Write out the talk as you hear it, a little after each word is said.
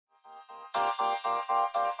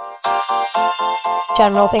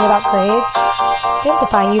general thing about grades. They don't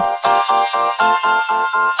define you.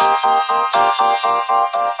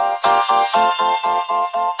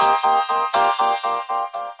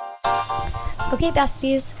 Okay,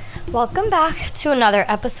 besties, welcome back to another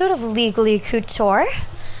episode of Legally Couture.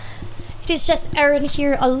 It is just Erin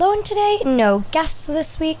here alone today, no guests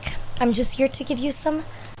this week. I'm just here to give you some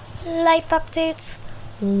life updates,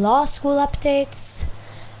 law school updates,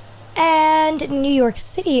 and New York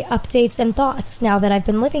City updates and thoughts now that I've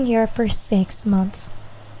been living here for 6 months.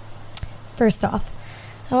 First off,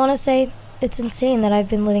 I want to say it's insane that I've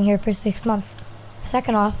been living here for 6 months.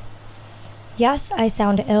 Second off, yes, I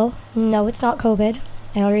sound ill. No, it's not COVID.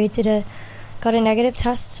 I already got a negative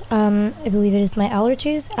test. I believe it is my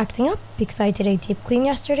allergies acting up because I did a deep clean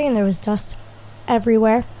yesterday and there was dust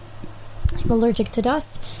everywhere. I'm allergic to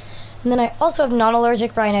dust. And then I also have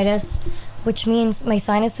non-allergic rhinitis, which means my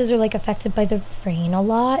sinuses are affected by the rain a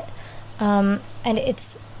lot. And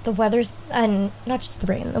it's the weather's, and not just the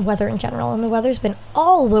rain, the weather in general. And the weather's been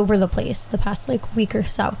all over the place the past week or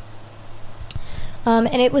so. And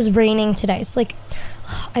it was raining today. So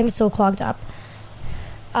I'm so clogged up.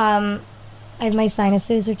 My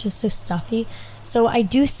sinuses are just so stuffy. So I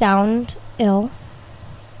do sound ill.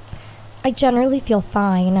 I generally feel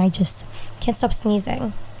fine. I just can't stop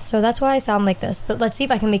sneezing. So that's why I sound like this. But let's see if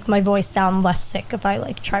I can make my voice sound less sick if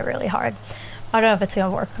I try really hard. I don't know if it's going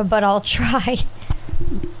to work, but I'll try.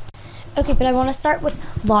 Okay, but I want to start with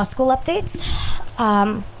law school updates.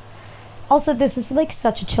 Also, this is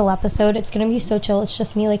such a chill episode. It's going to be so chill. It's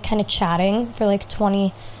just me kind of chatting for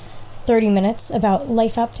 20-30 minutes about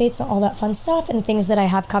life updates and all that fun stuff and things that I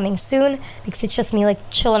have coming soon, because it's just me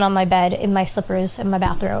chilling on my bed in my slippers and my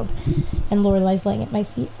bathrobe, and Lorelai's laying at my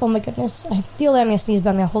feet. Oh my goodness, I feel that I'm going to sneeze,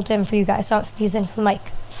 but I'm going to hold it in for you guys so I don't sneeze into the mic.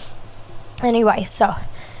 Anyway, so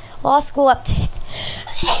law school update.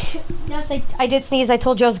 Yes, I did sneeze. I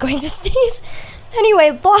told you I was going to sneeze.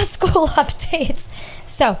 Anyway, law school updates.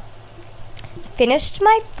 So finished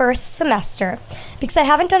my first semester because I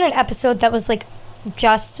haven't done an episode that was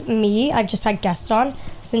just me. I've just had guests on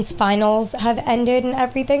since finals have ended and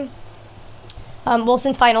everything.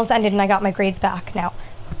 Since finals ended and I got my grades back now.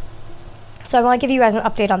 So I want to give you guys an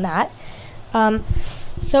update on that.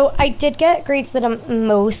 So I did get grades that I'm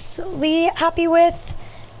mostly happy with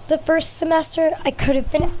the first semester. I could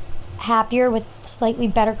have been happier with slightly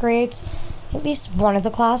better grades, at least one of the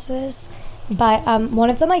classes. But one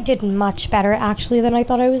of them I did much better, actually, than I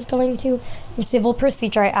thought I was going to. In civil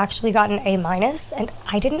procedure, I actually got an A-, and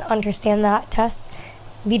I didn't understand that test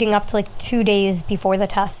leading up to 2 days before the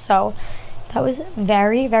test. So that was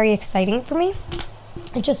very, very exciting for me.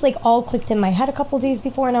 It just all clicked in my head a couple days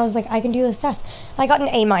before, and I was I can do this test. I got an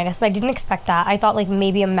A-. I didn't expect that. I thought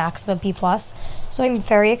maybe a max of a B+. So I'm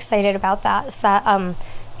very excited about that. So that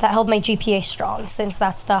held my GPA strong, since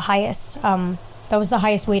that's the highest. That was the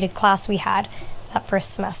highest weighted class we had that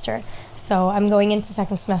first semester. So I'm going into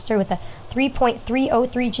second semester with a 3.303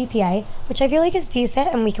 GPA, which I feel is decent,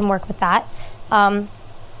 and we can work with that.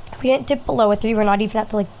 We didn't dip below a 3. We're not even at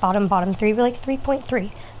the bottom 3. We're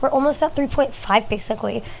 3.3. We're almost at 3.5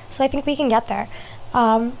 basically. So I think we can get there.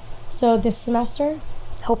 So this semester,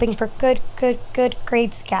 hoping for good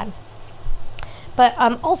grades again. But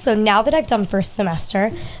also, now that I've done first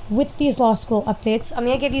semester, with these law school updates, I'm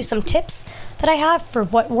going to give you some tips that I have for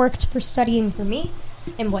what worked for studying for me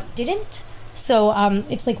and what didn't. So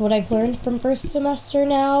it's what I've learned from first semester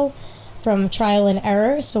now, from trial and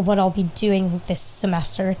error, so what I'll be doing this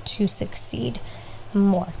semester to succeed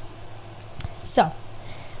more. So,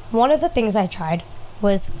 one of the things I tried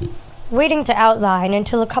was waiting to outline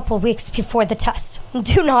until a couple weeks before the test.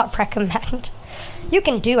 Do not recommend. You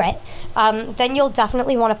can do it. Then you'll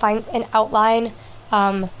definitely want to find an outline,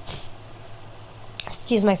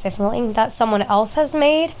 excuse my sniffling, that someone else has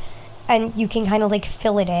made, and you can kind of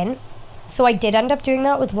fill it in. So I did end up doing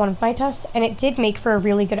that with one of my tests, and it did make for a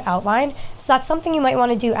really good outline. So that's something you might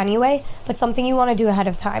want to do anyway, but something you want to do ahead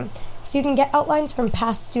of time. So you can get outlines from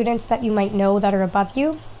past students that you might know that are above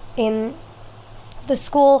you in the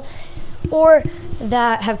school, or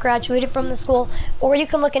that have graduated from the school, or you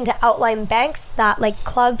can look into outline banks that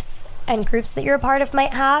clubs and groups that you're a part of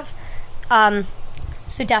might have.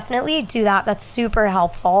 So definitely do that. That's super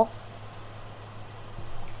helpful.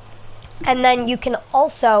 And then you can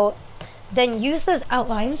also then use those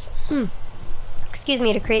outlines,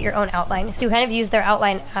 to create your own outline. So you kind of use their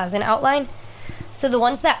outline as an outline. So the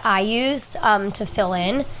ones that I used to fill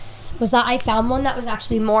in was that I found one that was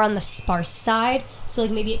actually more on the sparse side. So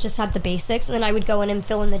maybe it just had the basics, and then I would go in and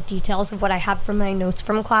fill in the details of what I had from my notes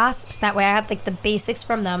from class. So that way I had the basics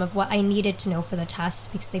from them of what I needed to know for the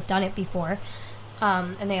test, because they've done it before.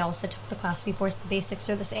 and they also took the class before, so the basics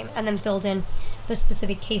are the same, and then filled in the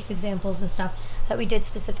specific case examples and stuff that we did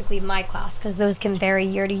specifically in my class, because those can vary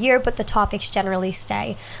year to year, but the topics generally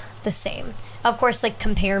stay the same. Of course, like,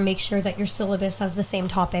 compare, make sure that your syllabus has the same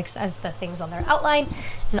topics as the things on their outline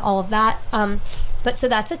and all of that. But so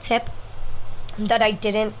that's a tip that I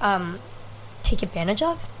didn't take advantage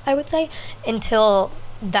of, I would say, until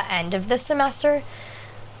the end of this semester.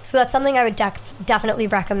 So that's something I would definitely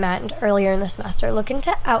recommend earlier in the semester. Look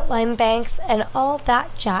into outline banks and all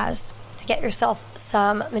that jazz to get yourself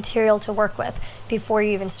some material to work with before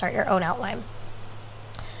you even start your own outline.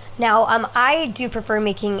 Now, I do prefer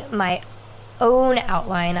making my own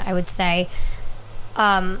outline, I would say.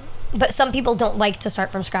 But some people don't like to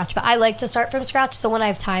start from scratch, but I like to start from scratch, so when I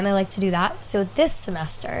have time, I like to do that. So this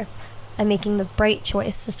semester, I'm making the bright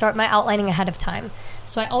choice to start my outlining ahead of time.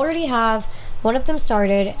 So I already have one of them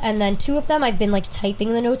started, and then 2 of them I've been like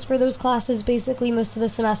typing the notes for those classes basically most of the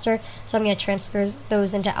semester. So I'm going to transfer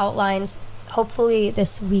those into outlines. Hopefully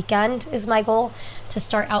this weekend is my goal, to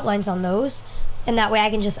start outlines on those. And that way I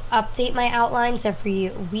can just update my outlines every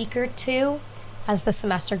week or 2 as the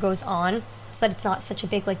semester goes on, so that it's not such a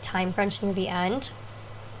big like time crunch near the end.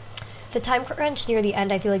 The time crunch near the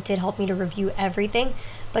end, I feel like, did help me to review everything.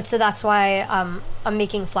 But so that's why I'm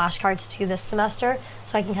making flashcards too this semester,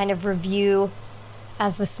 so I can kind of review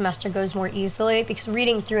as the semester goes more easily, because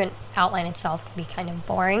reading through an outline itself can be kind of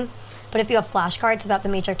boring. But if you have flashcards about the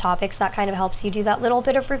major topics, that kind of helps you do that little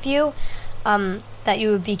bit of review that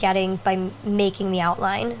you would be getting by making the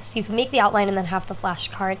outline. So you can make the outline and then have the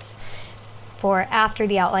flashcards for after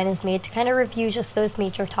the outline is made, to kind of review just those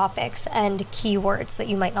major topics and keywords that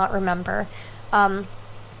you might not remember.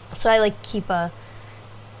 So I like keep a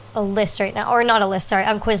list right now, or not a list, sorry.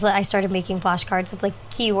 On Quizlet, I started making flashcards of like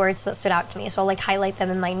keywords that stood out to me. So I'll like highlight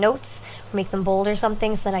them in my notes, or make them bold or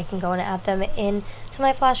something, so that I can go and add them in to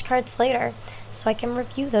my flashcards later, so I can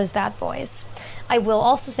review those bad boys. I will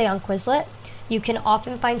also say on Quizlet, you can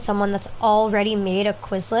often find someone that's already made a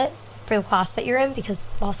Quizlet for the class that you're in, because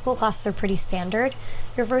law school classes are pretty standard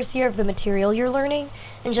your first year of the material you're learning,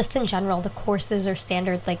 and just in general, the courses are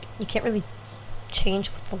standard. Like, you can't really change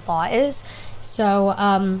what the law is.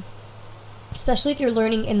 So, especially if you're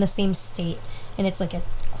learning in the same state, and it's like a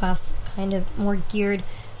class kind of more geared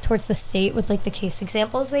towards the state with like the case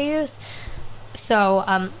examples they use.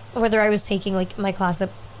 So, whether I was taking like my class at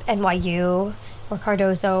NYU or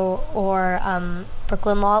Cardozo or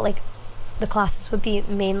Brooklyn Law, like, the classes would be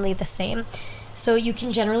mainly the same. So you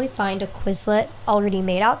can generally find a Quizlet already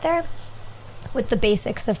made out there with the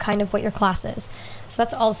basics of kind of what your class is. So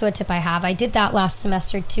that's also a tip I have. I did that last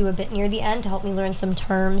semester too, a bit near the end, to help me learn some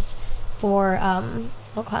terms for,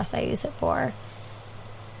 what class I use it for?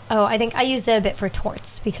 Oh, I think I used it a bit for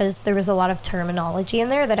torts, because there was a lot of terminology in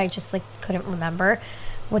there that I just like couldn't remember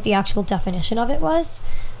what the actual definition of it was.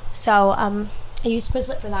 So, I used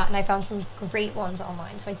Quizlet for that, and I found some great ones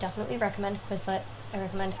online. So I definitely recommend Quizlet. I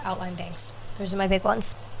recommend outline banks. Those are my big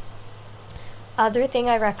ones. Other thing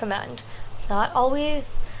I recommend, it's not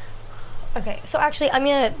always... Okay, so actually, I'm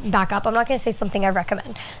going to back up. I'm not going to say something I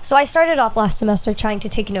recommend. So I started off last semester trying to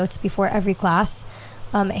take notes before every class,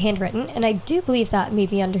 handwritten, and I do believe that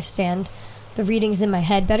made me understand the readings in my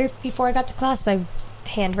head better before I got to class by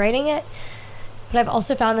handwriting it. But I've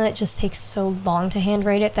also found that it just takes so long to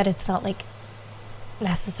handwrite it that it's not, like,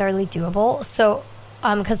 necessarily doable. So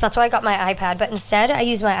because that's why I got my iPad, but instead I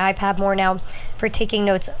use my iPad more now for taking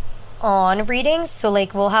notes on readings. So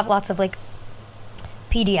like, we'll have lots of like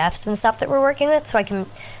PDFs and stuff that we're working with, so I can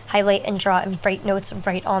highlight and draw and write notes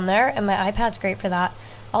right on there, and my iPad's great for that.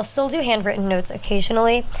 I'll still do handwritten notes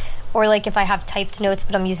occasionally, or like if I have typed notes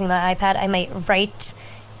but I'm using my iPad, I might write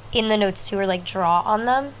in the notes too, or like draw on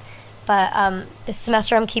them. But this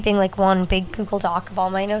semester I'm keeping like one big Google Doc of all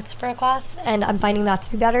my notes for a class, and I'm finding that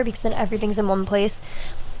to be better because then everything's in one place.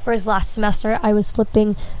 Whereas last semester I was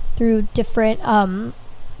flipping through different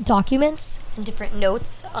documents and different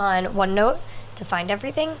notes on OneNote to find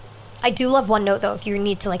everything. I do love OneNote though. If you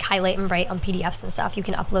need to like highlight and write on PDFs and stuff, you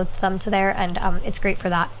can upload them to there, and it's great for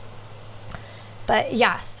that. But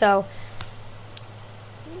yeah, so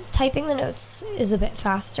typing the notes is a bit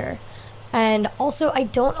faster. And also, I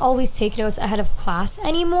don't always take notes ahead of class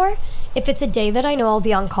anymore. If it's a day that I know I'll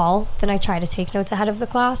be on call, then I try to take notes ahead of the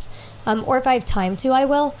class. Or if I have time to, I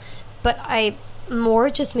will. But I more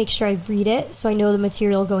just make sure I read it so I know the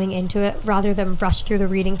material going into it, rather than rush through the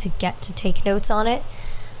reading to get to take notes on it.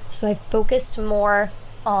 So I focused more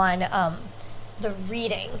on the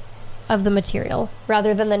reading of the material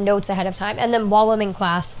rather than the notes ahead of time. And then while I'm in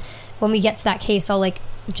class, when we get to that case, I'll like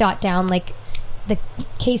jot down like the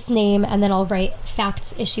case name, and then I'll write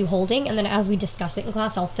facts, issue, holding, and then as we discuss it in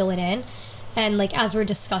class, I'll fill it in. And like as we're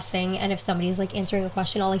discussing, and if somebody's like answering a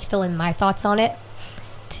question, I'll like fill in my thoughts on it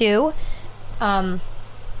too. And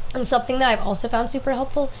something that I've also found super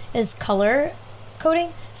helpful is color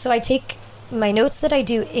coding. So I take my notes that I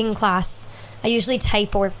do in class, I usually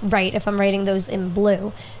type or write if I'm writing those in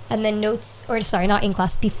blue, and then notes, or sorry, not in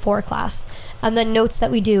class, before class, and then notes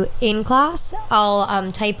that we do in class,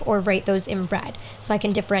 I'll type or write those in red, so I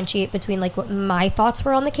can differentiate between like what my thoughts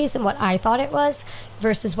were on the case and what I thought it was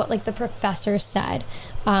versus what like the professor said,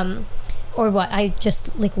 or what I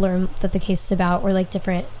just like learned that the case is about, or like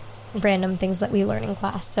different random things that we learn in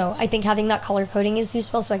class. So I think having that color coding is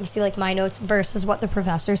useful, so I can see like my notes versus what the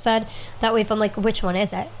professor said. That way if I'm like, which one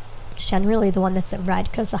is it? It's generally the one that's in red,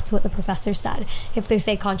 because that's what the professor said if they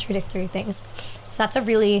say contradictory things. So that's a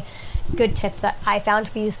really good tip that I found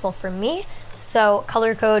to be useful for me. So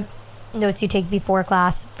color code notes you take before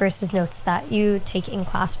class versus notes that you take in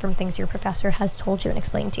class from things your professor has told you and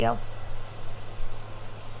explained to you.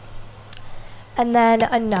 And then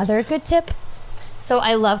another good tip, so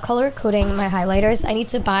I love color coding my highlighters. I need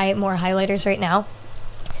to buy more highlighters right now,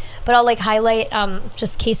 but I'll like highlight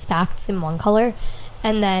just case facts in one color,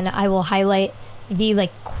 and then I will highlight the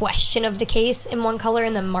like question of the case in one color,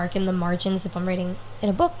 and then mark in the margins if I'm writing in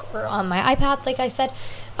a book or on my iPad. Like I said,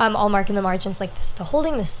 I'll mark in the margins like this is the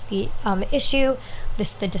holding, this is the issue,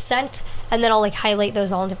 this is the dissent, and then I'll like highlight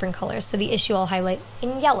those all in different colors. So the issue I'll highlight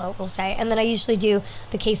in yellow, we'll say, and then I usually do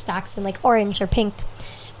the case facts in like orange or pink.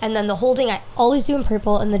 And then the holding I always do in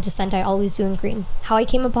purple, and the dissent I always do in green. How I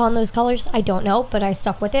came upon those colors, I don't know, but I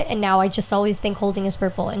stuck with it, and now I just always think holding is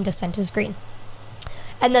purple and dissent is green.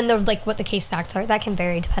 And then like what the case facts are, that can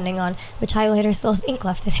vary depending on which highlighter still has ink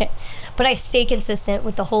left in it. But I stay consistent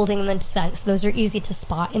with the holding and the dissent, so those are easy to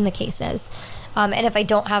spot in the cases. And if I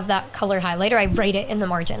don't have that color highlighter, I write it in the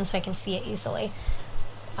margin so I can see it easily.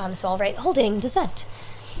 So I'll write holding, dissent.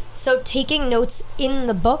 So taking notes in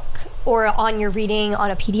the book or on your reading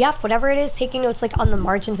on a PDF, whatever it is, taking notes like on the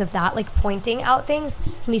margins of that, like pointing out things,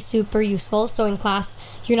 can be super useful. So in class,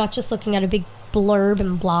 you're not just looking at a big blurb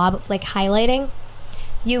and blob of like highlighting.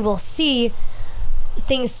 You will see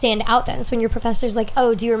things stand out then. So when your professor's like,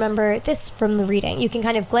 oh, do you remember this from the reading? You can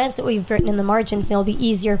kind of glance at what you've written in the margins, and it'll be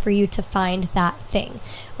easier for you to find that thing.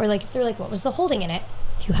 Or like if they're like, what was the holding in it?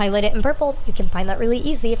 If you highlight it in purple, you can find that really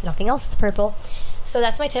easy if nothing else is purple. So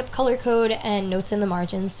that's my tip, color code and notes in the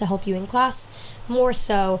margins to help you in class, more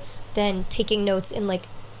so than taking notes in like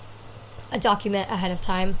a document ahead of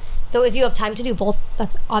time. Though if you have time to do both,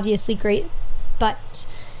 that's obviously great, but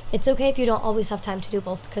it's okay if you don't always have time to do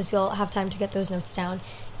both, because you'll have time to get those notes down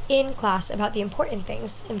in class about the important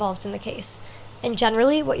things involved in the case. And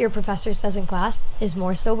generally, what your professor says in class is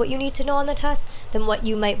more so what you need to know on the test than what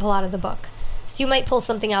you might pull out of the book. So you might pull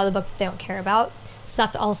something out of the book that they don't care about. So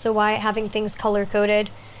that's also why having things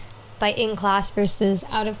color-coded by in class versus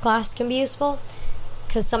out of class can be useful,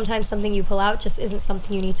 because sometimes something you pull out just isn't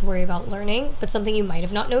something you need to worry about learning, but something you might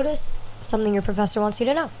have not noticed, something your professor wants you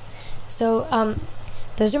to know. So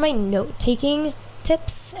those are my note-taking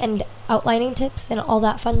tips and outlining tips and all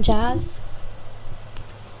that fun jazz.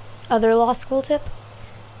 Other law school tip: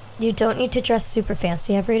 you don't need to dress super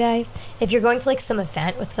fancy every day. If you're going to like some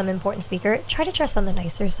event with some important speaker, try to dress on the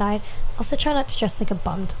nicer side. Also try not to dress like a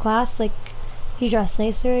bum to class. Like if you dress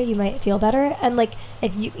nicer, you might feel better. And like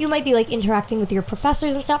if you might be like interacting with your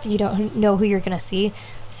professors and stuff, and you don't know who you're gonna see.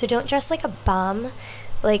 So don't dress like a bum.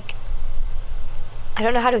 Like, I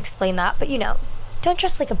don't know how to explain that, but don't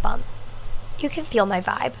dress like a bum. You can feel my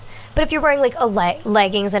vibe. But if you're wearing like a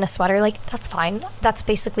leggings and a sweater, like that's fine. That's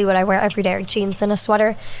basically what I wear every day, jeans and a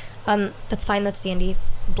sweater. That's fine, that's dandy.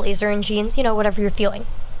 Blazer and jeans, whatever you're feeling.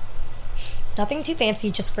 Nothing too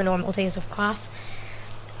fancy, just for normal days of class.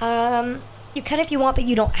 You can if you want, but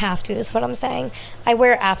you don't have to, is what I'm saying. I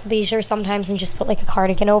wear athleisure sometimes and just put like a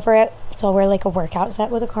cardigan over it. So I'll wear like a workout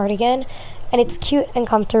set with a cardigan. And it's cute and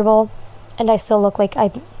comfortable. And I still look like I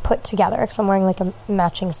put together, because I'm wearing like a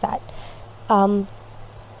matching set.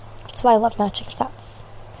 That's why I love matching sets.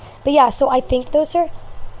 But yeah, so I think those are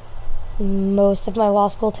most of my law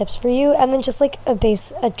school tips for you. And then just like a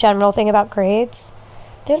general thing about grades.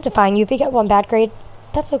 They don't define you. If you get one bad grade,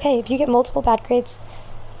 that's okay. If you get multiple bad grades,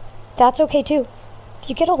 that's okay too. If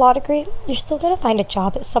you get a lot of grade, you're still going to find a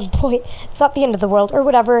job at some point. It's not the end of the world, or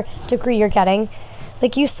whatever degree you're getting.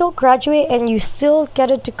 Like, you still graduate and you still get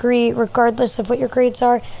a degree regardless of what your grades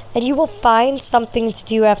are, and you will find something to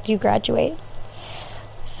do after you graduate.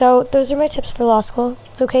 So those are my tips for law school.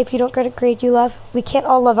 It's okay if you don't get a grade you love. We can't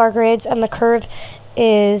all love our grades, and the curve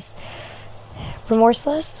is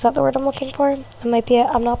remorseless. Is that the word I'm looking for? It might be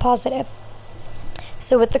I'm not positive.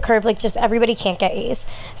 So with the curve, like, just everybody can't get A's.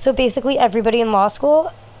 So basically everybody in law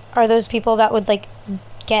school are those people that would, like,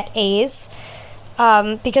 get A's.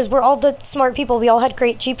 Because we're all the smart people. We all had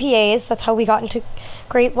great GPAs. That's how we got into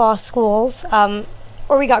great law schools.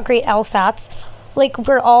 Or we got great LSATs. Like,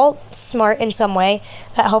 we're all smart in some way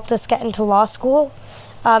that helped us get into law school.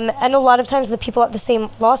 And a lot of times the people at the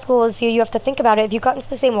same law school as you have to think about it. If you got into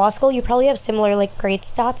the same law school, you probably have similar, like, grade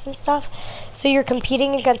stats and stuff. So you're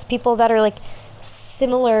competing against people that are, like,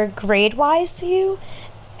 similar grade-wise to you.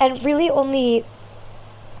 And really only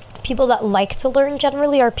people that like to learn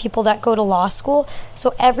generally are people that go to law school.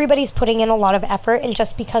 So everybody's putting in a lot of effort, and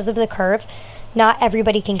just because of the curve, not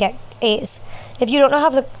everybody can get A's. If you don't know how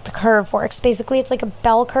the curve works, basically it's like a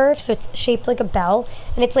bell curve, so it's shaped like a bell,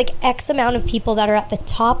 and it's like X amount of people that are at the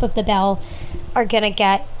top of the bell are gonna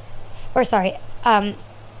get,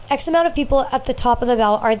 X amount of people at the top of the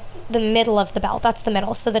bell are the middle of the bell. That's the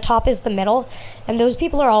middle. So the top is the middle, and those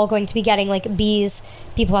people are all going to be getting like B's,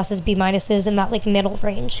 B pluses, B minuses in that like middle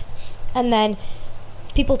range. And then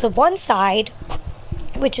people to one side,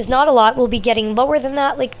 which is not a lot, will be getting lower than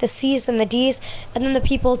that, like the C's and the D's. And then the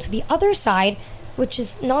people to the other side, which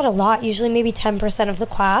is not a lot, usually maybe 10% of the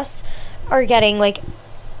class, are getting like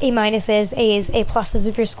A minuses, A's, A pluses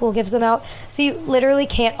if your school gives them out. So you literally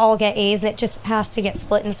can't all get A's, and it just has to get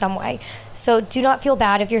split in some way. So do not feel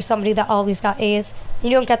bad if you're somebody that always got A's. You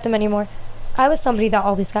don't get them anymore. I was somebody that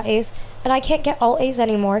always got A's, and I can't get all A's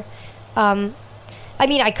anymore. I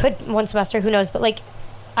mean, I could one semester, who knows, but like,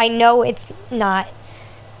 I know it's not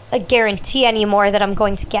a guarantee anymore that I'm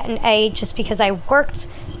going to get an A just because I worked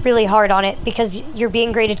really hard on it, because you're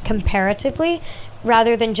being graded comparatively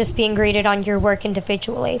rather than just being graded on your work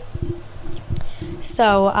individually.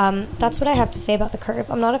 So that's what I have to say about the curve.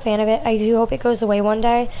 I'm not a fan of it. I do hope it goes away one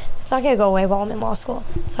day. It's not going to go away while I'm in law school.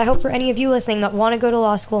 So I hope for any of you listening that want to go to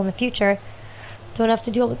law school in the future, don't have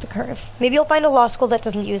to deal with the curve. Maybe you'll find a law school that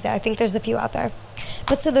doesn't use it. I think there's a few out there.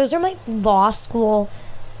 But so those are my law school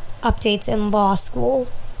updates and law school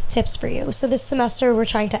tips for you. So this semester we're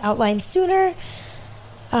trying to outline sooner.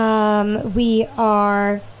 We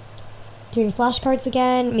are doing flashcards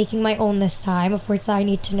again, making my own this time of words that I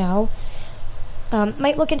need to know.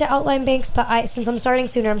 Might look into outline banks, but since I'm starting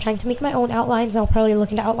sooner, I'm trying to make my own outlines, and I'll probably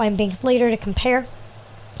look into outline banks later to compare.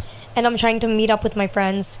 And I'm trying to meet up with my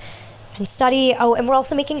friends and study. Oh, and we're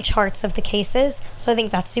also making charts of the cases, so I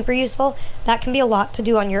think that's super useful. That can be a lot to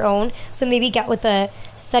do on your own, so maybe get with a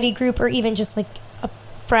study group, or even just like a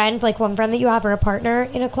friend, like one friend that you have, or a partner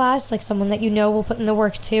in a class, like someone that you know will put in the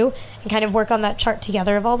work too, and kind of work on that chart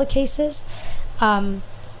together of all the cases.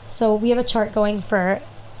 So we have a chart going for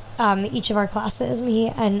each of our classes, me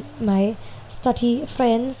and my study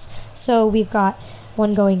friends. So we've got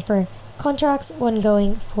one going for contracts, one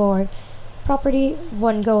going for property,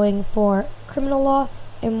 one going for criminal law,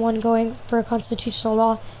 and one going for constitutional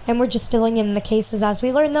law. And we're just filling in the cases as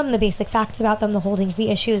we learn them, the basic facts about them, the holdings, the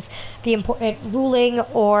issues, the important ruling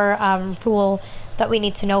or rule that we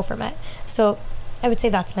need to know from it. So I would say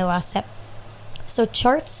that's my last tip. So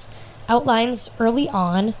charts, outlines early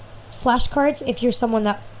on, flashcards, if you're someone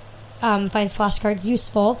that finds flashcards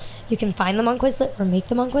useful, you can find them on Quizlet or make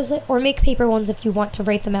them on Quizlet, or make paper ones if you want to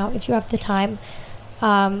write them out if you have the time.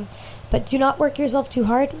 But do not work yourself too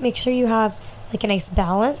hard. Make sure you have like a nice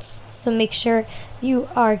balance. So make sure you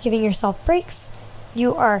are giving yourself breaks.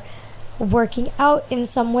 You are working out in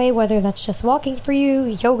some way, whether that's just walking for you,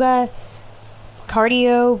 yoga,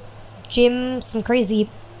 cardio, gym, some crazy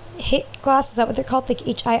HIIT class. Is that what they're called? Like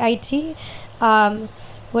HIIT?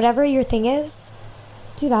 Whatever your thing is,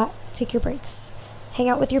 do that. Take your breaks. Hang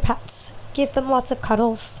out with your pets. Give them lots of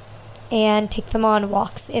cuddles. And take them on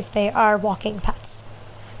walks if they are walking pets.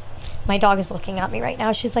 My dog is looking at me right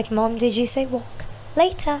now. She's like, Mom, did you say walk?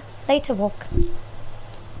 Later walk.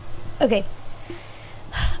 Okay.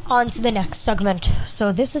 On to the next segment.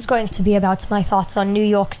 So this is going to be about my thoughts on New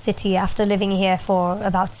York City after living here for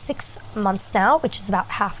about 6 months now, which is about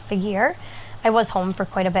half a year. I was home for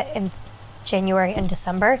quite a bit in January and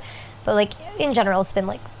December, but like in general, it's been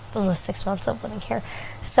like almost 6 months of living here.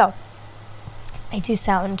 So I do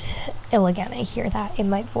sound ill again. I hear that in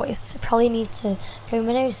my voice. I probably need to blow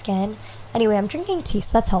my nose again. Anyway, I'm drinking tea,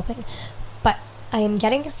 so that's helping. But I am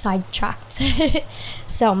getting sidetracked.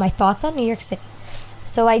 So my thoughts on New York City.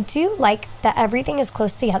 So I do like that everything is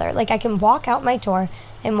close together. Like I can walk out my door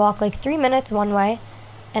and walk like 3 minutes one way,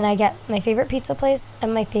 and I get my favorite pizza place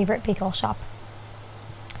and my favorite bagel shop.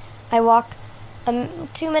 I walk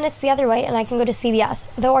 2 minutes the other way, and I can go to CVS.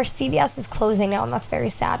 Though our CVS is closing now, and that's very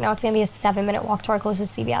sad. Now it's going to be a 7-minute walk to our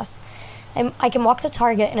closest CVS. And I can walk to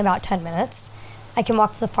Target in about 10 minutes. I can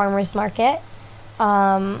walk to the farmer's market.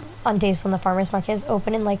 on days when the farmer's market is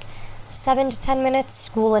open in like 7 to 10 minutes,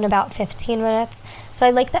 school in about 15 minutes. So I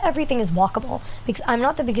like that everything is walkable because I'm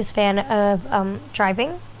not the biggest fan of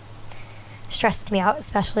driving. Stresses me out,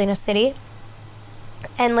 especially in a city.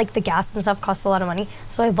 And like the gas and stuff costs a lot of money.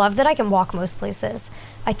 So I love that I can walk most places.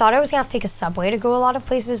 I thought I was going to have to take a subway to go a lot of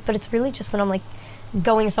places, but it's really just when I'm like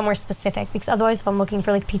going somewhere specific, because otherwise if I'm looking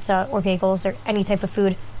for like pizza or bagels or any type of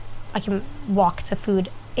food, I can walk to food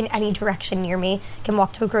in any direction near me. I can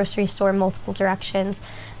walk to a grocery store in multiple directions,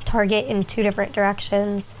 Target in 2 different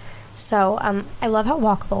directions. So I love how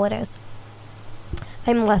walkable it is.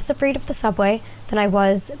 I'm less afraid of the subway than I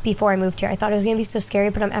was before I moved here. I thought it was going to be so scary,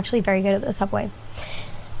 but I'm actually very good at the subway.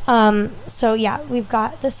 So yeah, we've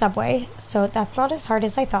got the subway, so that's not as hard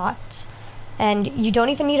as I thought. And you don't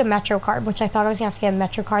even need a Metro card, which I thought I was going to have to get a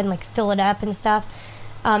Metro card and like fill it up and stuff.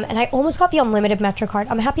 And I almost got the unlimited Metro card.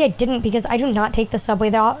 I'm happy I didn't, because I do not take the subway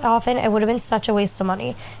that often. It would have been such a waste of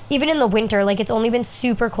money. Even in the winter, like it's only been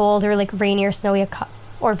super cold or like rainy or snowy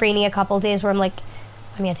or rainy a couple days where I'm like,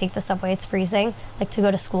 I'm going to take the subway, it's freezing, like to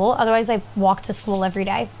go to school. Otherwise, I walk to school every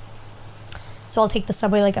day. So I'll take the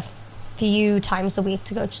subway like a few times a week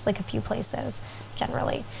to go just like a few places,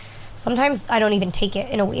 generally. Sometimes I don't even take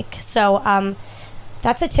it in a week. So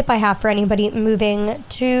that's a tip I have for anybody moving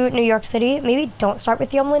to New York City. Maybe don't start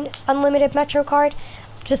with the unlimited Metro card.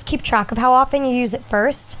 Just keep track of how often you use it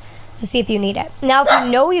first to see if you need it. Now, if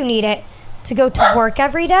you know you need it to go to work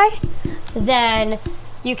every day, then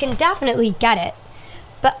you can definitely get it.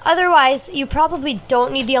 But otherwise, you probably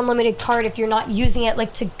don't need the unlimited card if you're not using it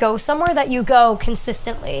like to go somewhere that you go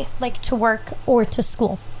consistently, like to work or to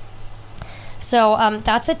school. So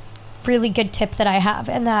that's a really good tip that I have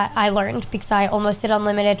and that I learned because I almost did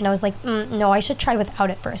unlimited and I was like, no, I should try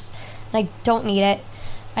without it first. And I don't need it.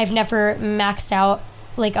 I've never maxed out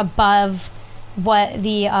like above what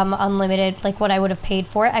the unlimited, like what I would have paid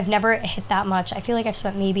for it. I've never hit that much. I feel like I've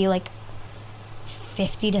spent maybe like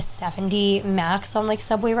 50 to 70 max on like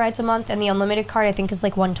subway rides a month, and the unlimited card I think is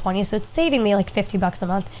like 120, so it's saving me like $50 a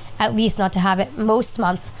month at least not to have it. Most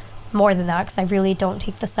months more than that because I really don't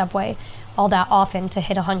take the subway all that often to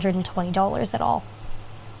hit $120 at all.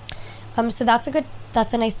 So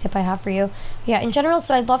that's a nice tip I have for you. Yeah, in general,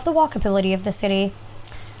 so I love the walkability of the city.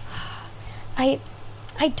 I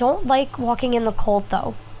don't like walking in the cold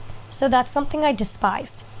though, so that's something I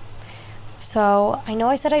despise. So I know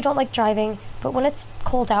I said I don't like driving, but when it's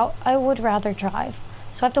cold out, I would rather drive.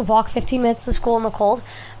 So I have to walk 15 minutes to school in the cold,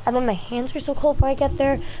 and then my hands are so cold when I get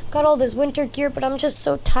there. Got all this winter gear, but I'm just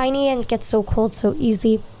so tiny and it gets so cold so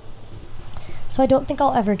easy. So I don't think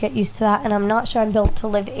I'll ever get used to that, and I'm not sure I'm built to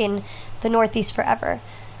live in the Northeast forever.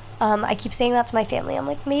 I keep saying that to my family. I'm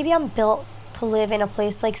like, maybe I'm built to live in a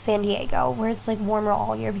place like San Diego, where it's like warmer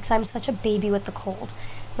all year, because I'm such a baby with the cold.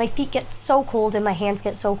 My feet get so cold and my hands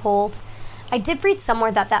get so cold. I did read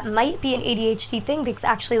somewhere that might be an ADHD thing, because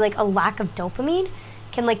actually like a lack of dopamine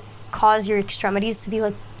can like cause your extremities to be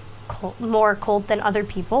like more cold than other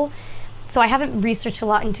people. So I haven't researched a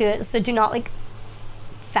lot into it, so do not like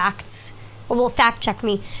fact check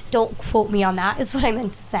me. Don't quote me on that is what I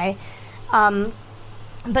meant to say.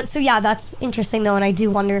 But so yeah, that's interesting though, and I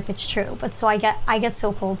do wonder if it's true. But so I get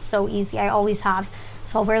so cold so easy. I always have.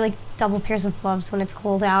 So I'll wear like double pairs of gloves when it's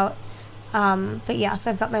cold out. But yeah,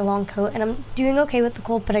 so I've got my long coat and I'm doing okay with the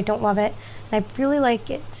cold, but I don't love it. And I really like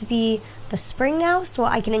it to be the spring now, so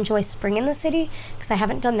I can enjoy spring in the city, because I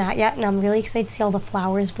haven't done that yet, and I'm really excited to see all the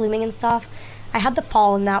flowers blooming and stuff. I had the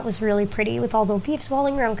fall, and that was really pretty with all the leaves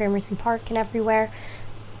falling around Gramercy Park and everywhere.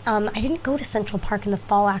 I didn't go to Central Park in the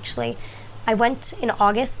fall, actually. I went in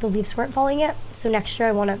August, the leaves weren't falling yet, so next year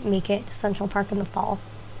I want to make it to Central Park in the fall.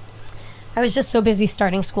 I was just so busy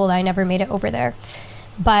starting school that I never made it over there.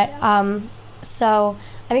 But, so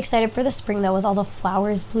I'm excited for the spring, though, with all the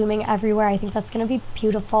flowers blooming everywhere. I think that's going to be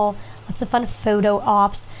beautiful. Lots of fun photo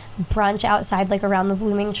ops, brunch outside, like around the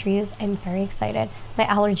blooming trees. I'm very excited. My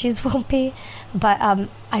allergies won't be, but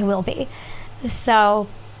I will be. So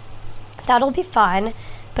that'll be fun.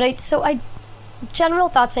 But general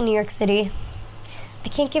thoughts on New York City. I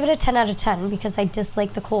can't give it a 10 out of 10 because I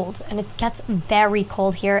dislike the cold. And it gets very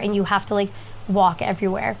cold here, and you have to, like, walk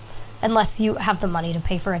everywhere. Unless you have the money to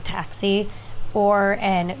pay for a taxi or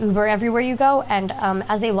an Uber everywhere you go. And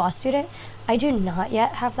as a law student, I do not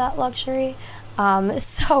yet have that luxury.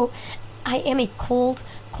 So I am a cold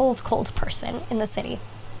person in the city.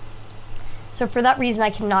 So for that reason, I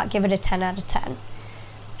cannot give it a 10 out of 10.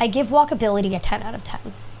 I give walkability a 10 out of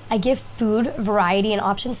 10. I give food, variety, and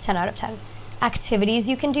options 10 out of 10. Activities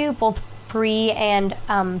you can do, both free and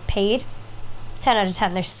paid, 10 out of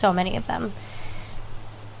 10. There's so many of them.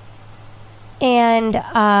 And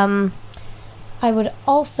I would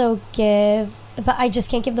also give, but I just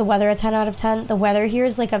can't give the weather a 10 out of 10. The weather here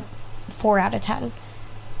is like a 4 out of 10.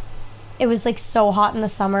 It was like so hot in the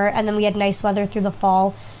summer, and then we had nice weather through the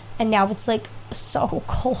fall, and now it's like so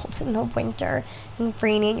cold in the winter and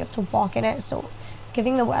raining. You have to walk in it. So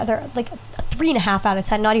giving the weather like a 3.5 out of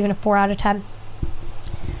 10, not even a 4 out of 10.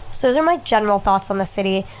 So those are my general thoughts on the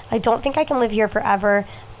city. I don't think I can live here forever,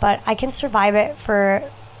 but I can survive it for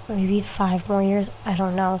maybe 5 more years. I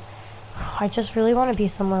don't know. I just really want to be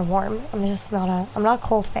somewhere warm. I'm not a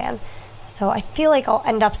cold fan. So I feel like I'll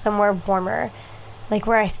end up somewhere warmer, like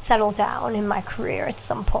where I settle down in my career at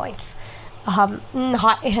some point.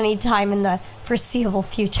 Not any time in the foreseeable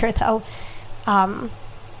future, though.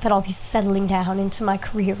 That I'll be settling down into my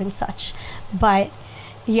career and such. But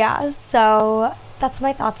yeah, so that's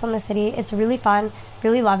my thoughts on the city. It's really fun.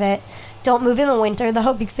 Really love it. Don't move in the winter,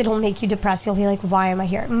 though, because it'll make you depressed. You'll be like, why am I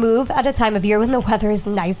here? Move at a time of year when the weather is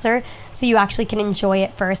nicer, so you actually can enjoy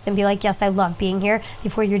it first and be like, yes, I love being here,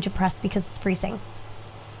 before you're depressed because it's freezing.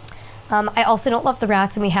 I also don't love the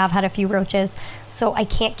rats, and we have had a few roaches, so I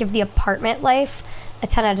can't give the apartment life a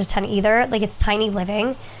 10 out of 10 either. Like, it's tiny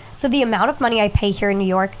living. So the amount of money I pay here in New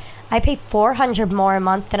York, I pay $400 more a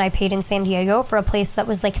month than I paid in San Diego for a place that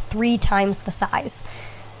was like 3 times the size.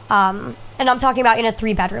 And I'm talking about in a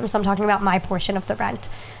 3-bedroom, so I'm talking about my portion of the rent.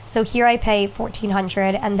 So here I pay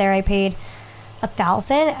 $1,400, and there I paid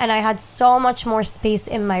 $1,000, and I had so much more space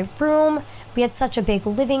in my room. We had such a big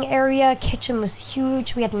living area. Kitchen was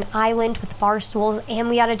huge. We had an island with bar stools, and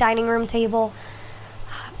we had a dining room table.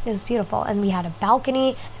 It was beautiful. And we had a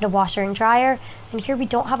balcony and a washer and dryer. And here we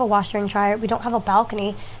don't have a washer and dryer. We don't have a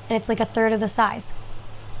balcony, and it's like a third of the size.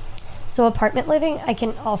 So apartment living, I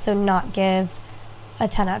can also not give a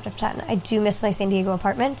 10 out of 10. I do miss my San Diego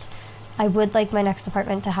apartment. I would like my next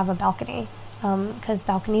apartment to have a balcony, because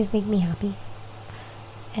balconies make me happy.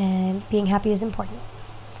 And being happy is important.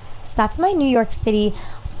 So that's my New York City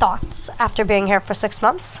thoughts after being here for 6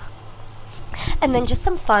 months. And then just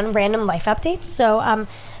some fun random life updates. So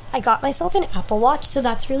I got myself an Apple Watch, so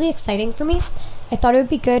that's really exciting for me. I thought it would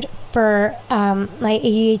be good for my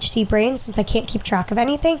ADHD brain, since I can't keep track of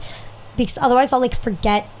anything, because otherwise I'll like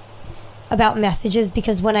forget about messages,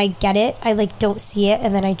 because when I get it, I like don't see it,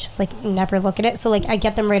 and then I just like never look at it. So like I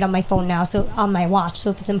get them right on my phone now, so on my watch.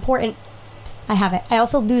 So if it's important, I have it. I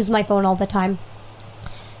also lose my phone all the time.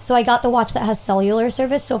 So I got the watch that has cellular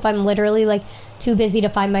service. So if I'm literally like too busy to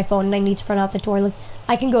find my phone and I need to run out the door, like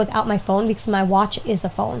I can go without my phone, because my watch is a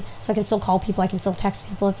phone. So I can still call people. I can still text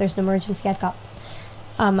people if there's an emergency.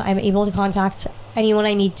 I'm able to contact anyone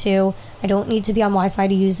I need to. I don't need to be on Wi-Fi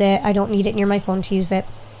to use it. I don't need it near my phone to use it.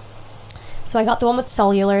 So I got the one with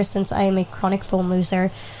cellular, since I am a chronic phone loser.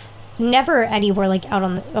 Never anywhere like out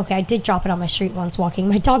on the... Okay, I did drop it on my street once walking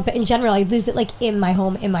my dog, but in general, I lose it like in my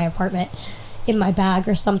home, in my apartment, in my bag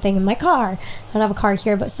or something, in my car. I don't have a car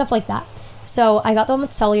here, but stuff like that. So I got the one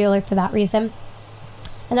with cellular for that reason.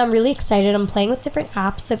 And I'm really excited. I'm playing with different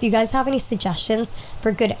apps. So if you guys have any suggestions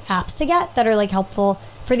for good apps to get that are like helpful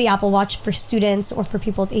for the Apple Watch for students or for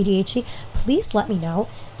people with ADHD, please let me know.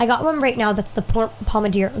 I got one right now that's the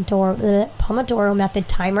Pomodoro method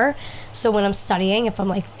timer. So when I'm studying, if I'm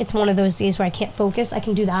like, it's one of those days where I can't focus, I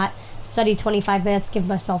can do that. Study 25 minutes, give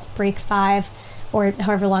myself break 5, or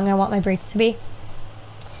however long I want my break to be.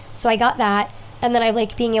 So I got that. And then I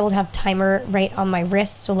like being able to have timer right on my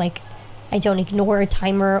wrist. So like I don't ignore a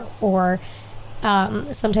timer or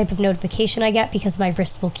some type of notification I get, because my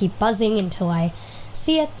wrist will keep buzzing until I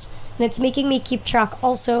see it. And it's making me keep track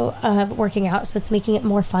also of working out, so it's making it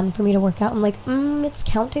more fun for me to work out. I'm like, it's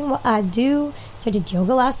counting what I do. So I did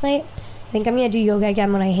yoga last night. I think I'm going to do yoga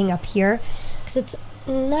again when I hang up here, because it's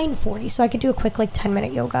 9:40, so I could do a quick like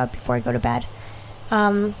 10-minute yoga before I go to bed.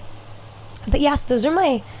 But yes, those are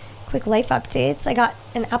my quick life updates. I got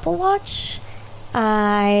an Apple Watch.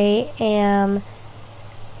 I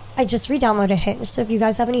just re-downloaded Hinge, so if you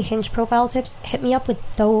guys have any Hinge profile tips, hit me up with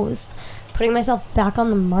those. Putting myself back on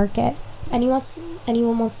the market. Anyone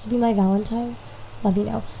wants to be my Valentine? Let me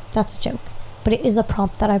know. That's a joke, but it is a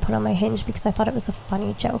prompt that I put on my Hinge because I thought it was a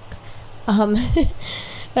funny joke.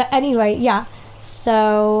 But anyway, yeah.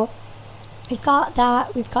 So we've got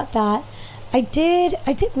that. I did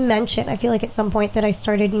mention, I feel like at some point, that I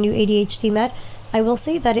started a new ADHD med. I will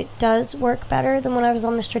say that it does work better than when I was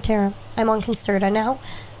on the Strattera. I'm on Concerta now.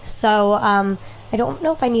 So, I don't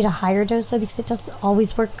know if I need a higher dose, though, because it doesn't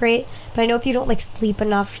always work great. But I know if you don't, like, sleep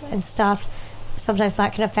enough and stuff, sometimes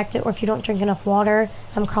that can affect it. Or if you don't drink enough water.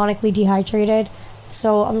 I'm chronically dehydrated.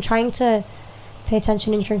 So I'm trying to pay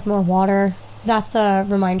attention and drink more water. That's a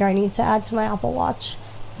reminder I need to add to my Apple Watch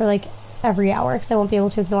for, like, every hour, because I won't be able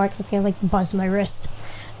to ignore it, because it's going to, like, buzz my wrist.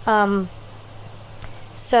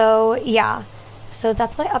 So yeah, so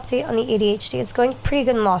that's my update on the ADHD. It's going pretty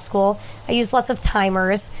good in law school. I use lots of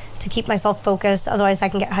timers to keep myself focused. Otherwise, I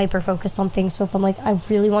can get hyper-focused on things. So if I'm like, I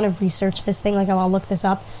really want to research this thing, like I want to look this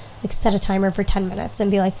up, like set a timer for 10 minutes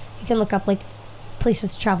and be like, you can look up like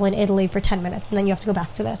places to travel in Italy for 10 minutes and then you have to go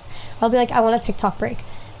back to this. I'll be like, I want a TikTok break.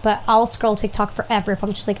 But I'll scroll TikTok forever if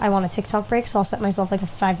I'm just like, I want a TikTok break. So I'll set myself like a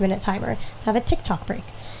 5-minute timer to have a TikTok break.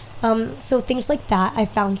 So things like that I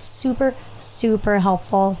found super, super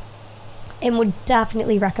helpful and would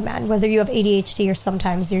definitely recommend, whether you have ADHD or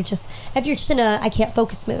sometimes if you're just in a I can't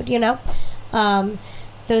focus mood, you know?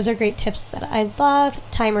 Those are great tips that I love.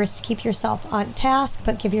 Timers to keep yourself on task,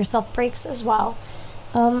 but give yourself breaks as well.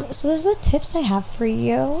 So those are the tips I have for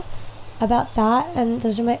you about that, and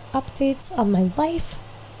those are my updates on my life.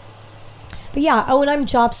 But yeah, and I'm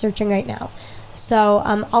job searching right now. So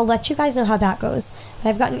I'll let you guys know how that goes.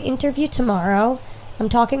 I've got an interview tomorrow. I'm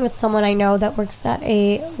talking with someone I know that works at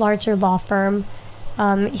a larger law firm.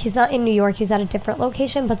 He's not in New York. He's at a different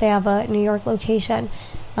location, but they have a New York location.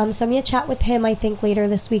 So I'm going to chat with him, I think, later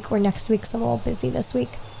this week or next week, because I'm a little busy this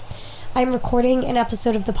week. I'm recording an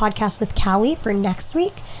episode of the podcast with Callie for next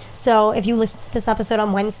week. So if you listen to this episode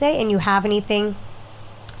on Wednesday and you have anything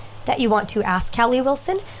that you want to ask Callie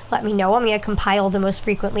Wilson, let me know. I'm going to compile the most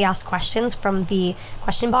frequently asked questions from the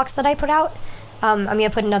question box that I put out. I'm going to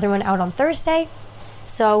put another one out on Thursday.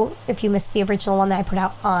 So if you missed the original one that I put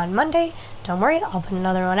out on Monday, don't worry, I'll put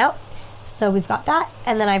another one out. So we've got that.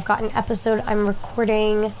 And then I've got an episode I'm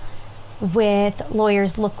recording with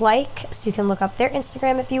Lawyers Look Like. So you can look up their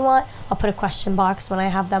Instagram if you want. I'll put a question box when I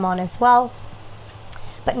have them on as well.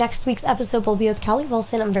 But next week's episode will be with Callie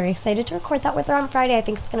Wilson. I'm very excited to record that with her on Friday. I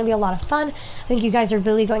think it's going to be a lot of fun. I think you guys are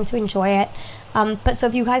really going to enjoy it. But so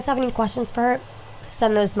if you guys have any questions for her,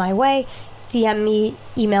 send those my way. DM me,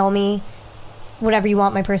 email me, whatever you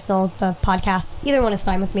want, my personal, the podcast. Either one is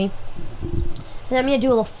fine with me. And I'm going to do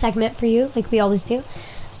a little segment for you, like we always do.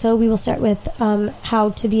 So we will start with how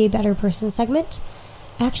to be a better person segment.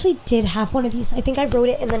 I actually did have one of these. I think I wrote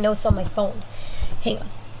it in the notes on my phone. Hang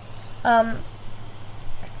on.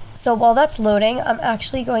 So while that's loading, I'm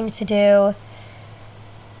actually going to do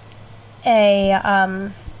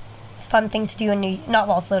a fun thing to do in not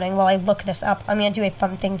while it's loading, while I look this up. I'm going to do a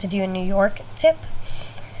fun thing to do in New York tip.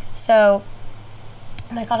 So,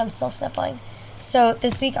 oh my god, I'm still sniffling. So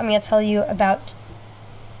this week I'm going to tell you about,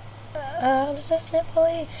 I'm so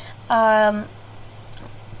sniffly,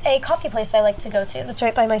 a coffee place I like to go to that's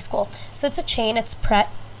right by my school. So it's a chain, it's Pret.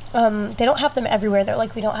 They don't have them everywhere.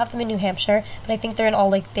 We don't have them in New Hampshire, but I think they're in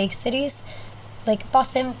all like big cities, like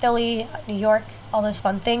Boston, Philly, New York, all those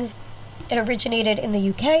fun things. It originated in the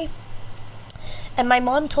UK, and my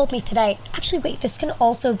mom told me today, actually wait, this can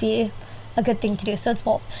also be a good thing to do, so it's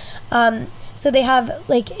both. So they have,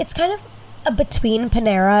 like, it's kind of a between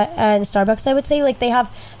Panera and Starbucks, I would say. Like, they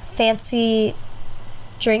have fancy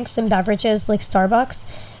drinks and beverages like Starbucks,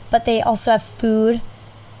 but they also have food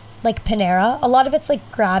like Panera. A lot of it's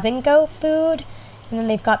like grab and go food, and then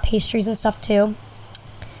they've got pastries and stuff too.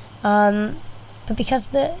 But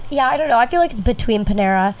because I don't know, I feel like it's between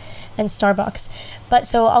Panera and Starbucks. But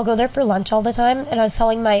so I'll go there for lunch all the time, and I was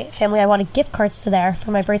telling my family I wanted gift cards to there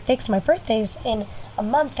for my birthday, because my birthday's in a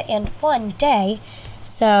month and 1 day.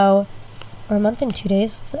 So, or a month and 2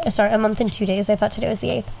 days. A month and 2 days. I thought today was the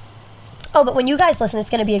 8th. Oh, but when you guys listen, it's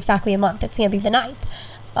going to be exactly a month. It's going to be the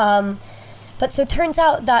 9th. But so it turns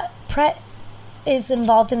out that Pret is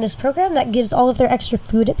involved in this program that gives all of their extra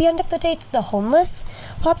food at the end of the day to the homeless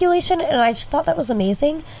population, and I just thought that was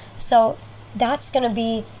amazing. So that's going to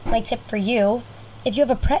be my tip for you. If you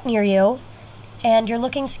have a Pret near you and you're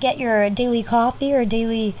looking to get your daily coffee or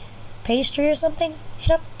daily pastry or something,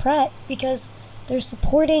 hit up Pret, because they're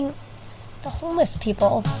supporting the homeless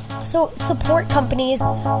people. So support companies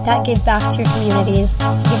that give back to your communities,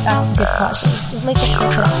 give back to good causes. This is my tip for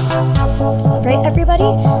today. Alright, everybody,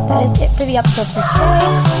 that is it for the episode for today.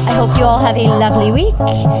 I hope you all have a lovely week.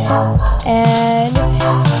 And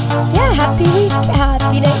yeah, happy week,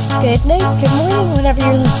 happy night, good morning, whenever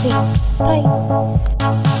you're listening.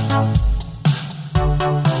 Bye.